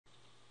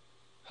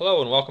Hello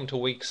and welcome to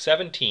week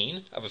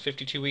 17 of a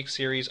 52-week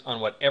series on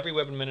what every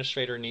web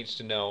administrator needs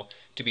to know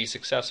to be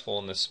successful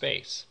in this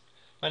space.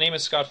 My name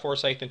is Scott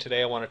Forsyth and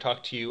today I want to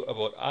talk to you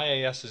about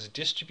IIS's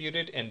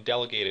distributed and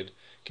delegated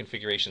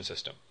configuration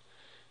system.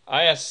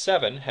 IIS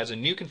 7 has a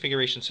new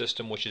configuration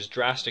system which is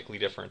drastically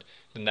different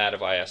than that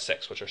of IIS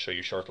 6, which I'll show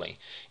you shortly.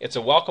 It's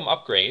a welcome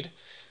upgrade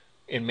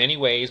in many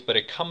ways, but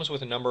it comes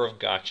with a number of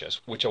gotchas,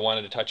 which I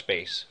wanted to touch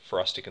base for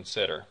us to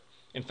consider.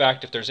 In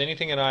fact, if there's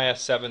anything in IIS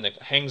 7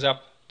 that hangs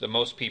up the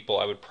most people,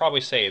 I would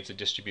probably say it's a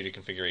distributed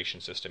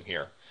configuration system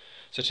here.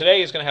 So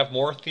today is going to have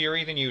more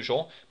theory than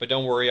usual, but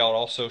don't worry, I'll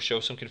also show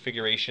some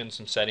configurations,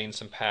 some settings,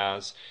 some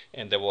paths,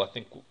 and that will, I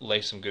think,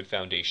 lay some good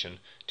foundation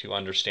to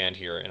understand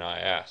here in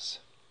IIS.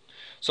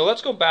 So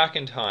let's go back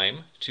in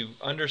time to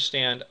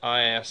understand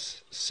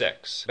IIS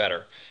 6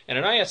 better. And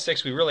in IIS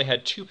 6 we really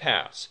had two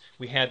paths.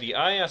 We had the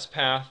IIS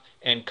path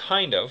and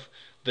kind of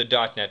the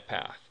 .NET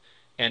path.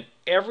 And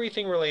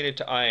everything related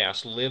to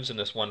IIS lives in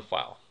this one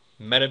file,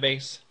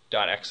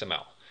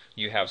 metabase.xml.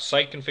 You have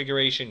site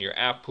configuration, your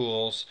app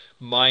pools,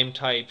 MIME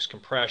types,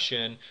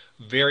 compression,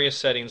 various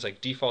settings like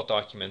default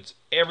documents,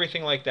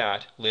 everything like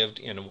that lived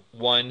in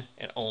one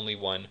and only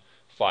one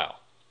file.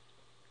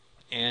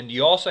 And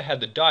you also had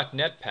the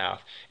 .NET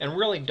path, and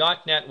really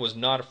 .NET was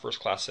not a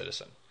first-class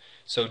citizen.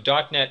 So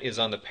 .NET is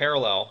on the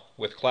parallel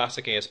with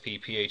classic ASP,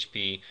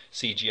 PHP,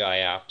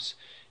 CGI apps,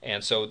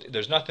 and so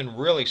there's nothing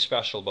really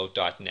special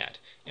about .NET.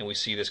 And we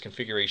see this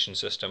configuration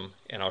system,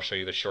 and I'll show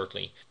you this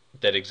shortly,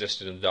 that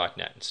existed in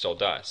 .NET and still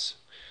does.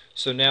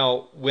 So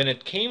now, when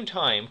it came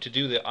time to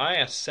do the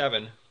IIS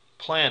 7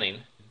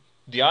 planning,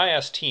 the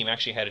IIS team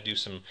actually had to do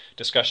some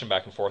discussion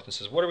back and forth and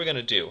says, what are we going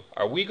to do?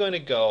 Are we going to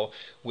go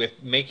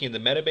with making the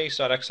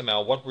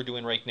metabase.xml what we're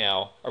doing right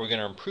now? Are we going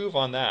to improve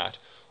on that?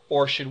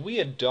 Or should we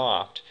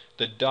adopt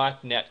the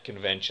 .NET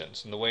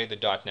conventions and the way the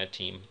 .NET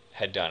team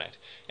had done it?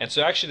 And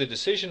so actually the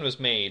decision was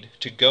made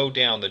to go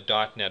down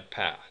the .NET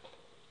path.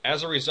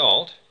 As a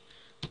result,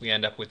 we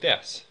end up with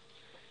this.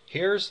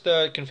 Here's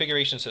the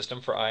configuration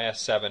system for IIS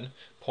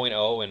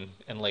 7.0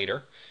 and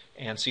later.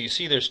 And so you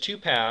see there's two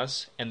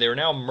paths, and they're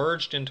now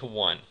merged into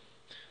one.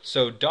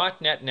 So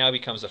 .NET now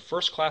becomes a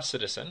first-class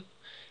citizen,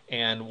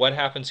 and what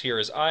happens here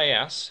is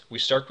IIS, we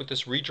start with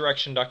this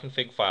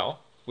redirection.config file,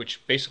 which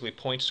basically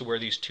points to where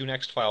these two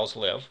next files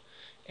live,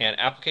 and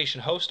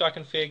application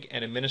host.config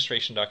and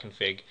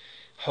administration.config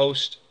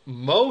host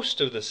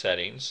most of the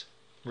settings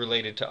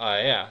related to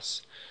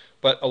IIS,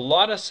 but a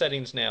lot of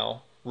settings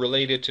now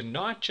related to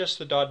not just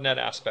the .NET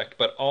aspect,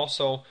 but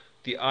also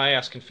the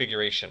IIS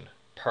configuration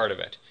part of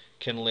it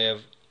can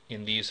live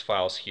in these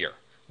files here,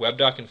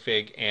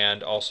 web.config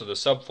and also the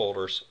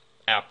subfolders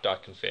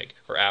app.config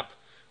or app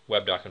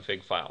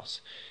web.config files.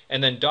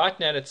 And then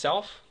 .NET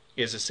itself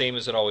is the same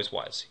as it always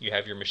was. You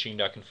have your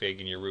machine.config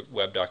and your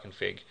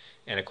web.config,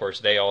 and of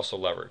course they also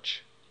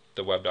leverage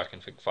the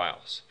web.config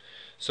files.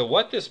 So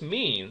what this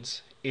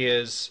means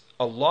is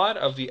a lot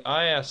of the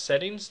IIS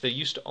settings that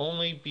used to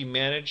only be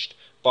managed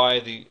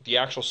by the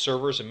actual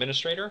server's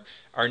administrator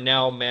are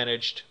now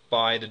managed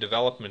by the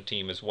development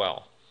team as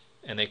well,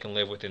 and they can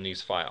live within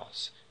these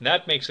files. And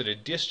that makes it a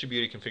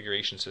distributed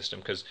configuration system,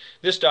 because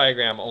this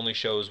diagram only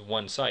shows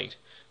one site,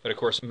 but of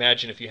course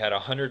imagine if you had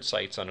 100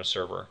 sites on a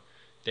server,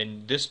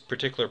 then this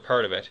particular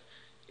part of it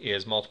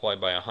is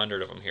multiplied by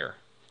 100 of them here,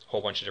 a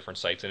whole bunch of different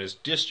sites, and is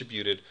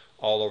distributed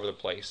all over the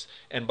place.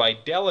 And by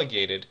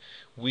delegated,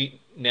 we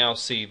now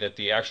see that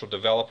the actual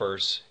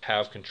developers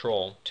have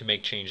control to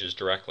make changes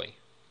directly.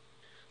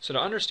 So to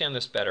understand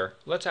this better,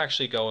 let's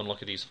actually go and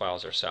look at these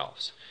files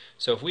ourselves.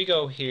 So if we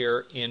go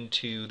here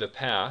into the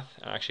path,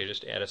 actually I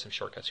just added some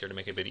shortcuts here to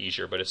make it a bit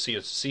easier, but it's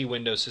C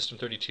Windows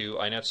System32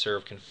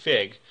 inetserv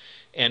config,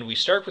 and we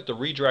start with the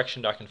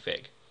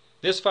redirection.config.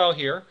 This file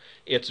here,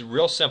 it's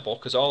real simple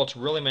because all it's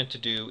really meant to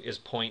do is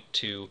point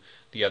to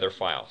the other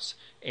files.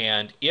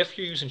 And if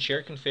you're using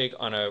shared config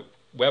on a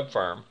web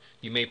farm,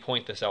 you may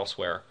point this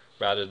elsewhere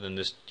rather than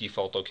this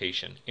default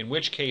location, in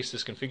which case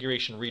this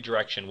configuration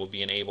redirection will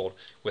be enabled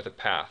with a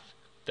path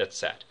that's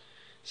set.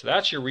 So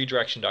that's your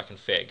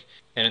redirection.config,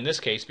 and in this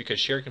case, because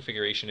shared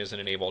configuration isn't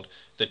enabled,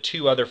 the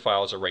two other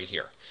files are right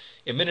here.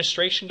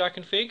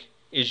 Administration.config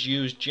is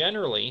used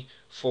generally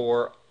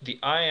for the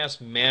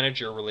IIS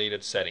manager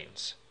related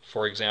settings.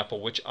 For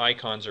example, which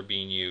icons are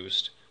being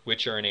used,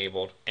 which are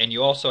enabled, and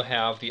you also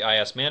have the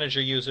IIS manager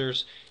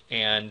users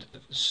and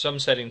some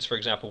settings, for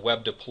example,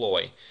 web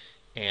deploy,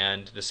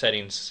 and the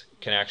settings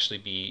can actually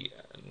be,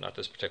 not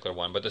this particular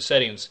one, but the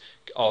settings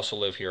also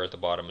live here at the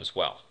bottom as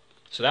well.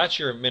 So that's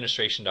your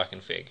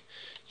administration.config.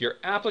 Your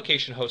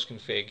application host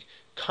config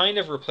kind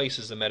of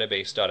replaces the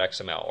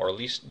metabase.xml, or at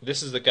least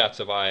this is the guts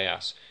of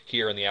IIS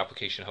here in the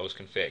application host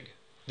config.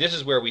 This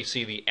is where we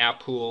see the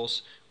app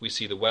pools, we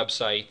see the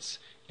websites,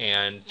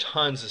 and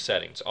tons of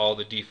settings, all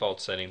the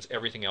default settings,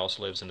 everything else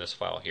lives in this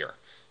file here.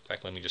 In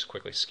fact, let me just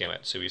quickly skim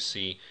it so we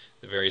see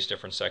the various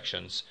different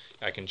sections.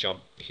 I can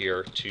jump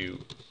here to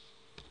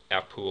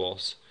app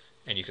pools,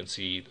 and you can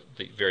see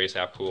the various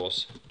app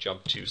pools,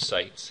 jump to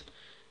sites,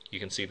 you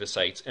can see the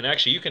sites. And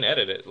actually you can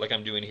edit it like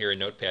I'm doing here in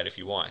Notepad if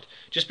you want.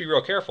 Just be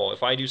real careful.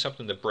 If I do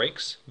something that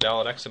breaks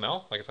valid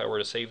XML, like if I were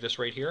to save this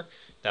right here,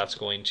 that's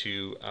going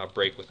to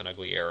break with an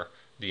ugly error.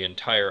 The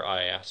entire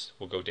IIS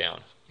will go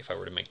down if I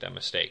were to make that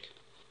mistake.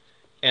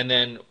 And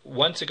then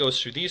once it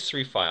goes through these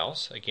three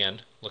files,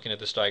 again, looking at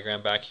this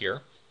diagram back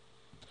here,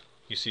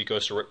 you see it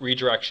goes to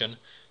redirection,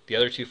 the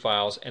other two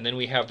files, and then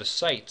we have the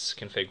sites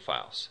config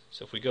files.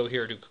 So if we go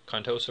here to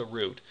Contoso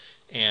root,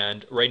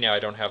 and right now I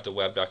don't have the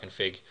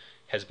web.config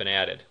has been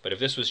added, but if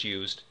this was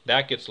used,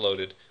 that gets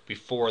loaded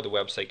before the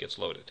website gets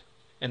loaded.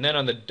 And then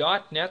on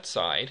the .NET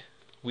side,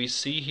 we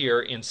see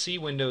here in C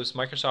Windows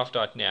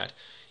Microsoft.NET,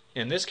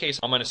 in this case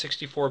I'm on a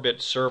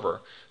 64-bit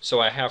server, so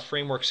I have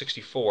Framework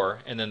 64,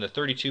 and then the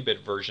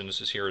 32-bit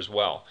versions is here as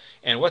well.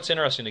 And what's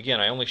interesting, again,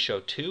 I only show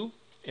two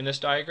in this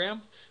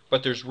diagram,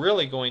 but there's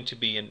really going to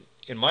be,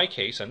 in my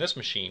case, on this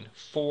machine,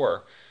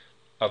 4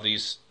 of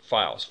these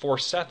files, 4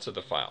 sets of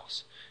the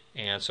files.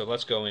 And so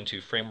let's go into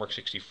Framework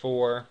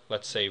 64,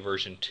 let's say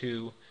version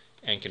 2,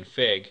 and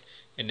config,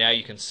 and now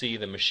you can see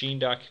the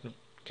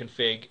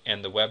machine.config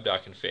and the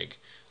web.config,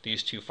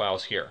 these two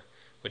files here.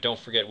 But don't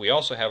forget, we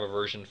also have a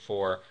version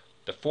for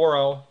the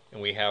 4.0,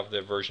 and we have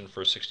the version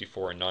for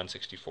 64 and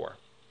non-64.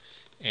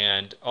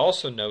 And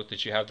also note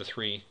that you have the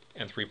 3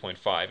 and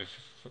 3.5.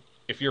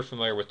 If you're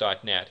familiar with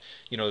 .NET,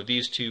 you know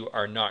these two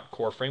are not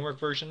core framework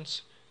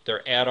versions.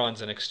 They're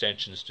add-ons and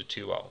extensions to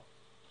 2.0.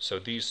 So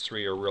these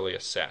three are really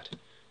a set.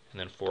 And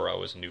then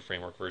 4.0 is a new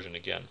framework version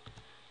again.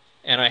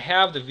 And I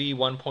have the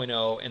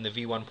v1.0 and the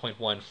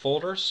v1.1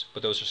 folders,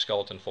 but those are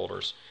skeleton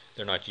folders.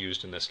 They're not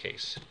used in this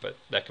case, but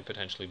that could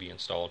potentially be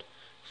installed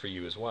for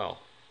you as well.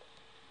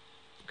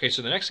 Okay,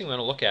 so the next thing we want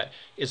to look at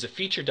is the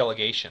feature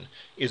delegation,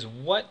 is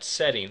what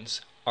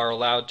settings are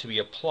allowed to be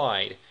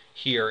applied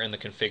here in the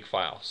config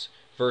files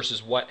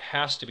versus what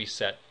has to be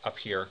set up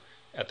here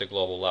at the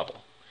global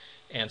level.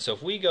 And so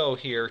if we go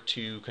here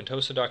to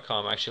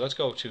contoso.com, actually let's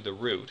go to the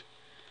root,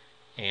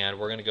 and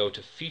we're going to go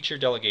to feature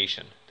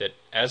delegation, that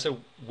as a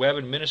web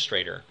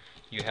administrator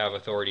you have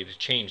authority to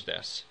change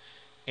this.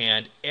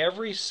 And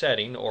every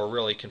setting, or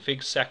really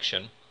config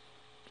section,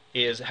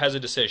 has a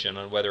decision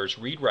on whether it's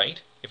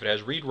read-write. If it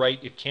has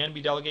read-write, it can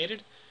be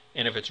delegated,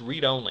 and if it's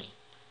read-only,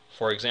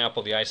 for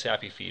example, the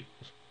ISAPI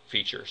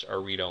features are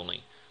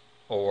read-only,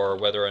 or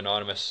whether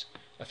anonymous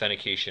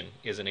authentication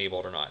is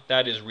enabled or not.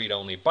 That is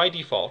read-only. By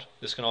default,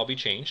 this can all be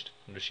changed.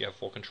 Notice you have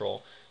full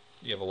control.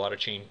 You have a lot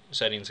of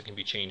settings that can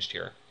be changed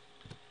here.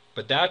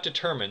 But that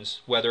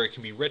determines whether it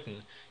can be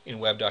written in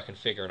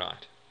web.config or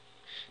not.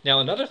 Now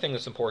another thing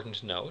that's important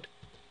to note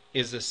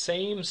is the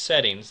same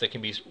settings that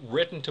can be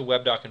written to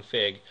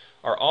web.config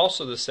are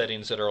also the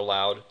settings that are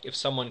allowed if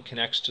someone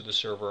connects to the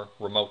server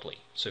remotely.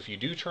 So if you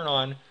do turn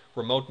on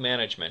remote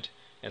management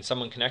and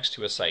someone connects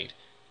to a site,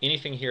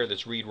 anything here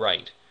that's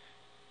read-write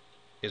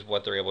is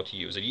what they're able to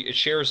use. It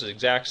shares the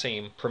exact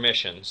same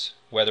permissions,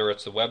 whether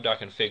it's the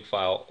web.config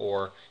file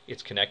or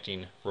it's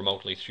connecting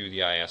remotely through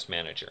the IIS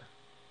manager.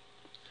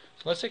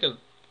 So let's take a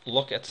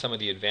look at some of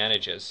the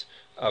advantages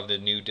of the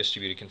new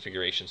distributed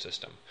configuration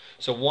system.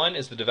 So one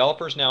is the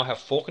developers now have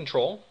full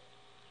control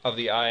of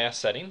the IIS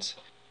settings,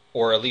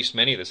 or at least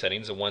many of the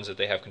settings, the ones that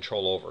they have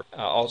control over.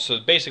 Also,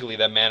 basically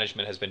that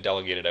management has been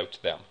delegated out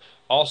to them.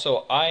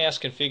 Also, IIS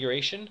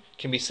configuration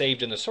can be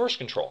saved in the source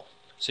control.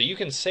 So you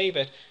can save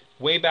it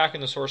way back in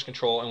the source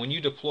control, and when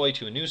you deploy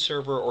to a new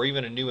server or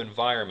even a new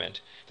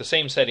environment, the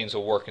same settings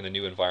will work in the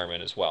new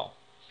environment as well.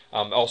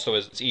 Also,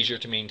 it's easier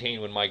to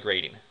maintain when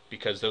migrating,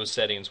 because those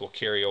settings will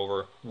carry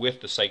over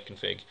with the site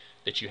config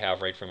that you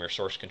have right from your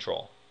source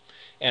control.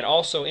 And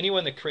also,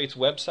 anyone that creates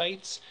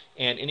websites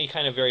and any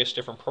kind of various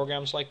different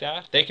programs like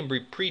that, they can be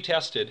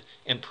pre-tested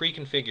and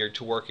pre-configured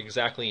to work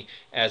exactly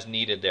as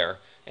needed there.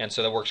 And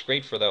so that works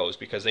great for those,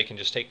 because they can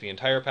just take the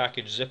entire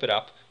package, zip it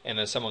up, and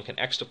then someone can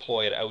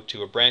deploy it out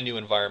to a brand new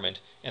environment,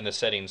 and the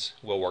settings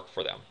will work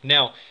for them.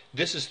 Now,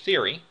 this is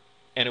theory,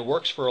 and it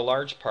works for a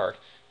large part,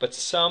 but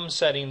some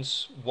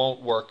settings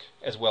won't work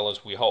as well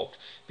as we hoped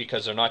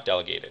because they're not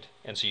delegated,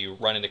 and so you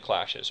run into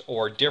clashes.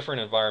 Or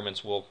different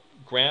environments will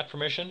grant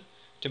permission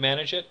to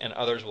manage it, and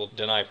others will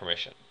deny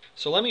permission.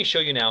 So let me show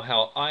you now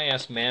how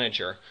IIS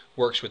Manager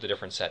works with the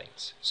different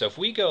settings. So if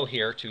we go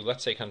here to,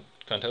 let's say,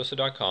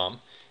 contoso.com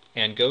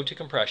and go to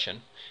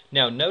compression,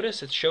 now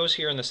notice it shows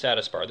here in the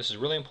status bar. This is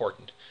really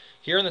important.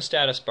 Here in the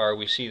status bar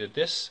we see that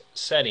this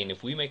setting,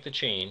 if we make the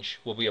change,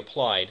 will be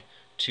applied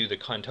to the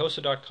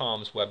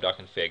contoso.com's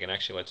web.config, and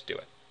actually let's do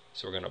it.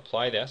 So we're going to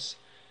apply this,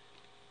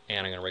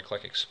 and I'm going to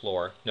right-click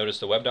Explore. Notice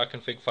the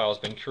web.config file has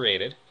been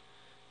created,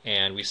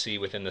 and we see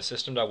within the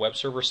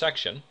system.webserver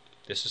section,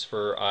 this is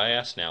for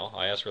IIS now,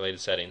 IIS related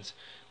settings,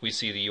 we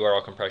see the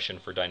URL compression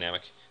for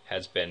dynamic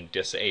has been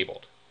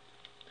disabled.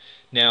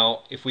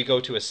 Now if we go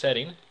to a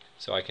setting,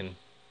 so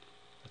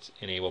let's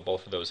enable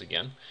both of those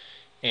again,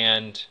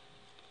 and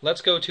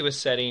let's go to a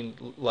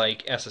setting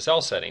like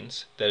SSL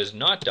settings that is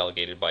not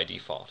delegated by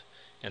default.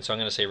 And so I'm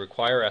going to say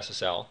require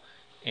SSL,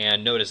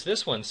 and notice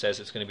this one says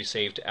it's going to be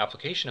saved to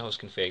application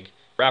host config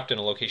wrapped in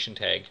a location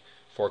tag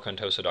for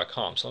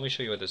contoso.com. So let me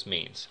show you what this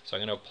means. So I'm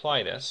going to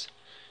apply this,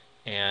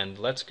 And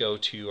let's go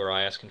to our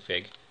IIS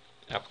config,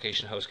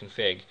 application host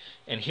config.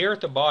 And here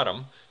at the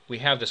bottom, we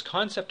have this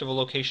concept of a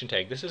location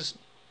tag. This is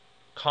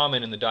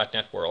common in the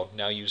 .NET world,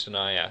 now used in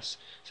IIS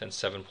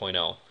since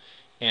 7.0.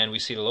 And we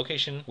see the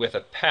location with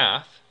a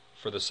path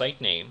for the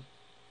site name.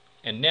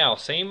 And now,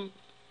 same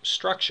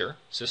structure,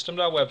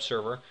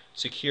 system.webserver,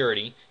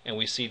 security, and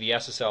we see the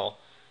SSL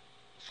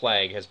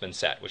flag has been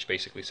set, which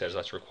basically says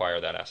let's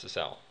require that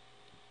SSL.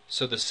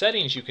 So the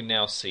settings you can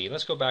now see,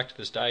 let's go back to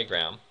this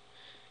diagram,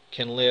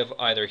 can live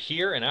either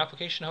here in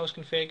application host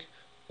config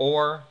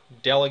or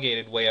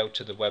delegated way out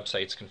to the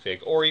website's config,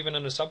 or even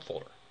in a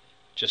subfolder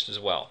just as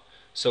well.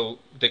 So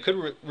they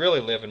could really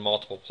live in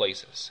multiple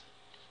places.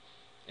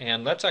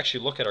 And let's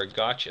actually look at our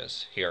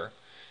gotchas here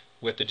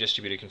with the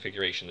distributed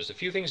configuration. There's a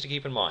few things to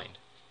keep in mind.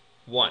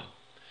 One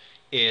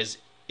is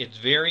it's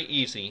very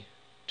easy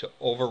to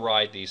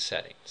override these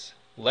settings.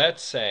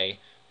 Let's say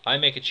I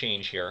make a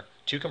change here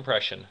to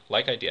compression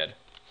like I did,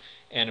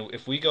 and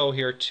if we go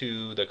here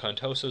to the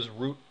Contosa's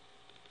root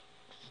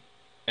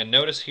and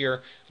notice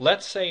here,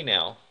 let's say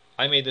now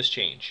I made this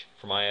change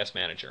from IIS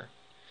Manager.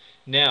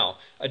 Now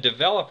a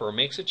developer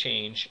makes a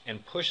change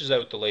and pushes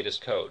out the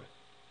latest code.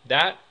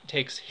 That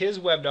takes his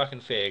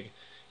web.config,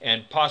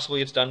 and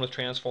possibly it's done with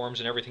transforms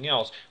and everything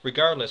else.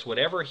 Regardless,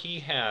 whatever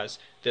he has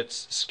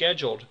that's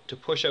scheduled to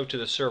push out to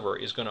the server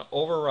is going to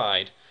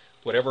override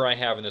whatever I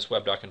have in this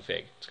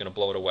web.config. It's going to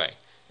blow it away.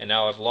 And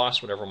now I've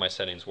lost whatever my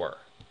settings were.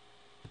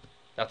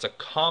 That's a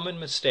common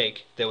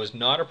mistake that was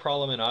not a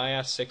problem in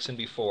IIS 6 and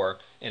before,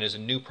 and is a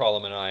new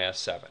problem in IIS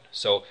 7.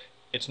 So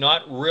it's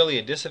not really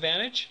a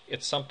disadvantage,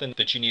 it's something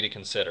that you need to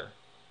consider.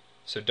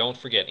 So don't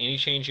forget, any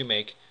change you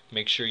make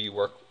sure you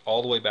work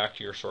all the way back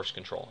to your source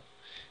control.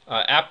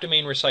 App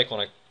domain recycle,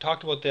 and I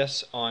talked about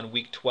this on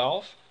week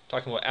 12,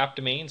 talking about app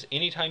domains.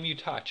 Anytime you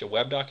touch a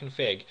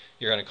web.config,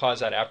 you're going to cause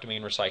that app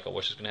domain recycle,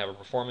 which is going to have a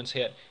performance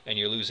hit, and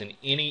you're losing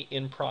any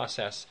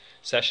in-process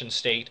session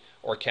state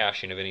or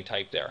caching of any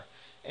type there.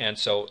 And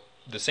so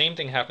the same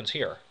thing happens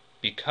here.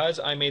 Because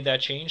I made that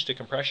change to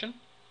compression,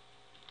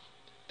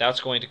 that's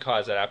going to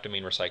cause that app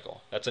domain recycle.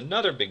 That's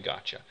another big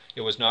gotcha.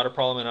 It was not a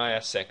problem in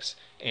IIS 6,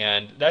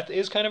 and that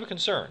is kind of a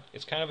concern.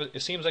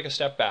 It seems like a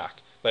step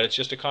back, but it's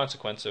just a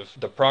consequence of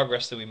the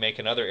progress that we make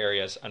in other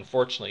areas.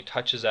 Unfortunately,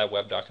 touches that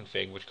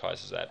web.config, which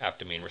causes that app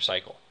domain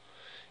recycle.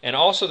 And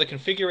also the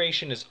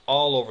configuration is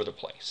all over the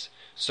place.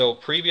 So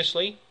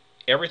previously,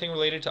 everything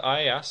related to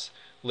IIS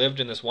lived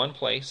in this one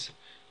place,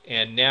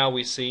 and now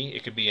we see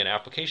it could be an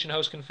application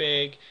host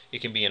config,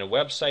 it can be in a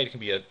website, it can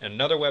be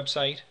another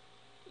website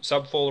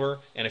subfolder,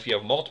 and if you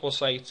have multiple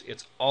sites,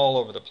 it's all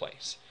over the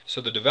place. So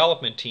the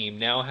development team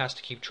now has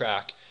to keep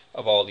track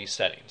of all these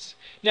settings.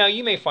 Now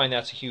you may find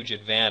that's a huge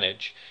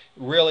advantage.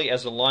 Really,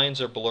 as the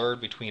lines are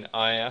blurred between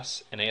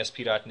IIS and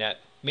ASP.NET,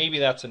 maybe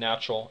that's a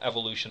natural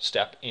evolution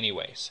step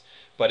anyways.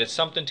 But it's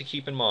something to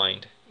keep in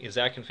mind, is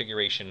that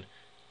configuration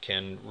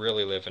can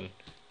really live in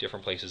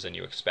different places than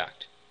you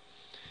expect.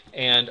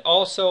 And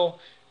also,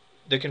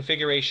 the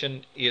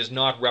configuration is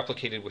not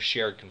replicated with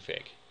shared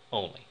config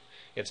only.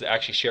 It's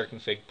actually shared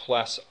config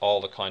plus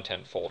all the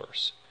content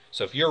folders.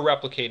 So if you're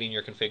replicating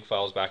your config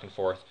files back and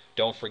forth,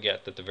 don't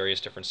forget that the various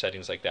different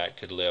settings like that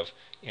could live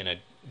in a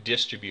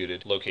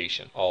distributed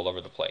location all over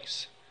the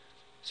place.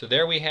 So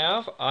there we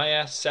have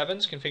IIS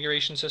 7's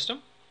configuration system.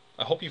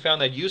 I hope you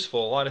found that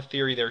useful. A lot of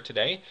theory there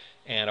today,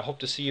 and I hope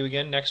to see you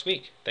again next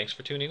week. Thanks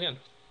for tuning in.